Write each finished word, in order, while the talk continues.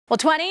Well,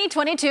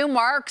 2022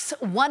 marks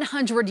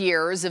 100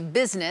 years of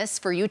business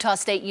for Utah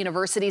State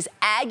University's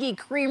Aggie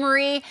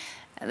Creamery,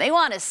 and they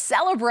want to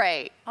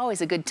celebrate.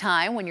 Always a good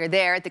time when you're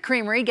there at the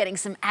Creamery getting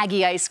some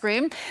Aggie ice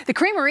cream. The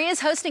Creamery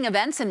is hosting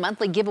events and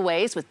monthly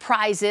giveaways with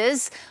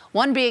prizes,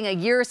 one being a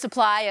year's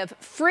supply of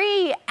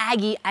free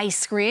Aggie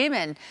ice cream,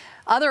 and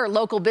other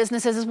local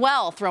businesses as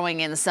well throwing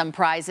in some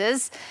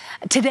prizes.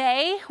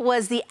 Today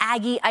was the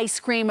Aggie Ice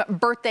Cream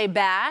Birthday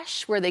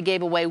Bash, where they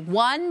gave away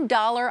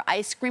 $1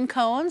 ice cream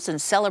cones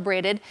and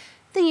celebrated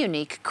the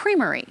unique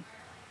creamery.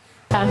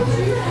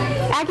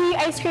 Aggie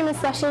ice cream is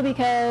special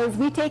because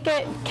we take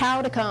it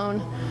cow to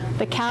cone.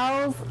 The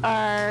cows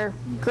are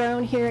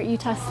grown here at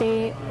Utah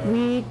State.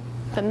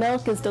 The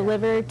milk is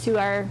delivered to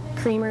our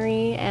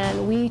creamery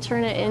and we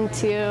turn it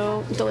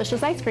into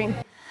delicious ice cream.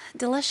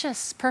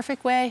 Delicious,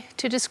 perfect way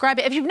to describe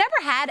it. If you've never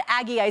had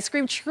Aggie ice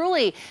cream,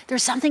 truly,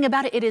 there's something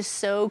about it. It is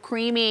so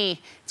creamy.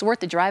 It's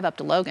worth the drive up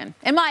to Logan,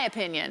 in my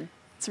opinion.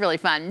 It's really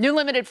fun. New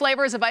limited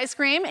flavors of ice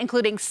cream,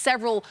 including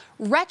several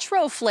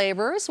retro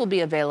flavors, will be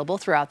available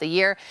throughout the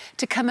year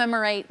to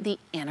commemorate the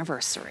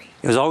anniversary.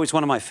 It was always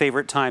one of my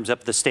favorite times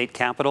up at the state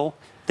capitol.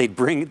 They'd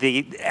bring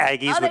the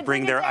Aggies would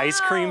bring their ice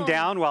cream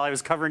down while I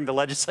was covering the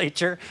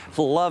legislature.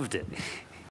 Loved it.